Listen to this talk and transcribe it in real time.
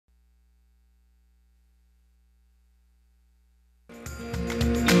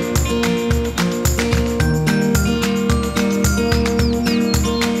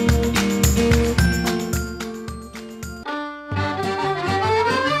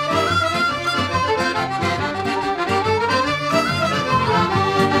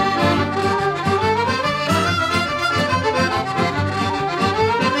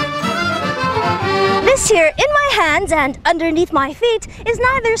here in my hands and underneath my feet is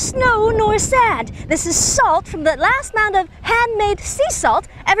neither snow nor sand. This is salt from the last mound of handmade sea salt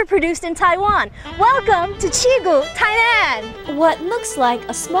ever produced in Taiwan. Welcome to Qigu, Tainan! What looks like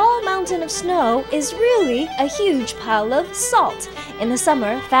a small mountain of snow is really a huge pile of salt. In the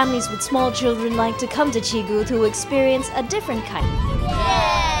summer, families with small children like to come to Qigu to experience a different kind.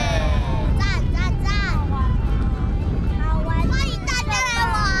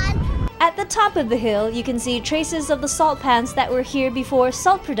 At the top of the hill, you can see traces of the salt pans that were here before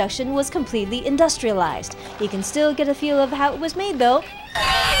salt production was completely industrialized. You can still get a feel of how it was made though.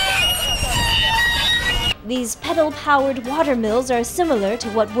 These pedal-powered watermills are similar to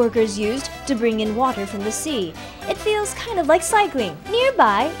what workers used to bring in water from the sea. It feels kind of like cycling.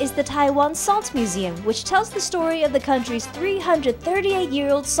 Nearby is the Taiwan Salt Museum, which tells the story of the country's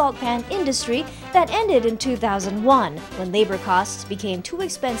 338-year-old salt pan industry that ended in 2001, when labor costs became too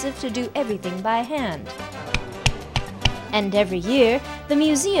expensive to do everything by hand. And every year, the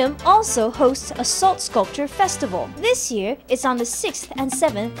museum also hosts a salt sculpture festival. This year, it's on the 6th and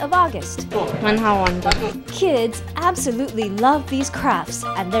 7th of August. 蛮好玩的. Kids absolutely love these crafts,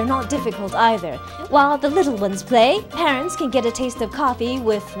 and they're not difficult either. While the little ones play, parents can get a taste of coffee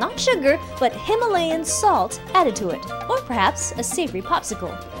with not sugar, but Himalayan salt added to it. Or perhaps a savory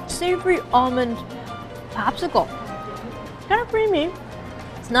popsicle. Savory almond popsicle. Kind of creamy,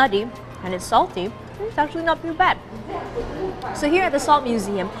 it's nutty, and it's salty. It's actually not too bad. So here at the Salt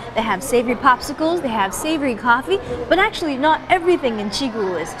Museum, they have savory popsicles, they have savory coffee, but actually not everything in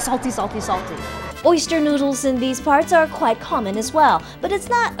Qigu is salty, salty, salty. Oyster noodles in these parts are quite common as well, but it's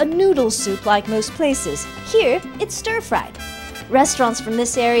not a noodle soup like most places. Here, it's stir-fried. Restaurants from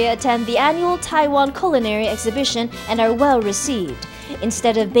this area attend the annual Taiwan Culinary exhibition and are well received.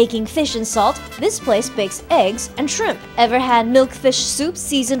 Instead of baking fish in salt, this place bakes eggs and shrimp. Ever had milkfish soup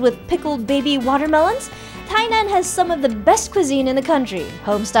seasoned with pickled baby watermelons? Tainan has some of the best cuisine in the country.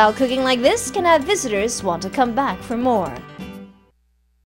 Home-style cooking like this can have visitors want to come back for more.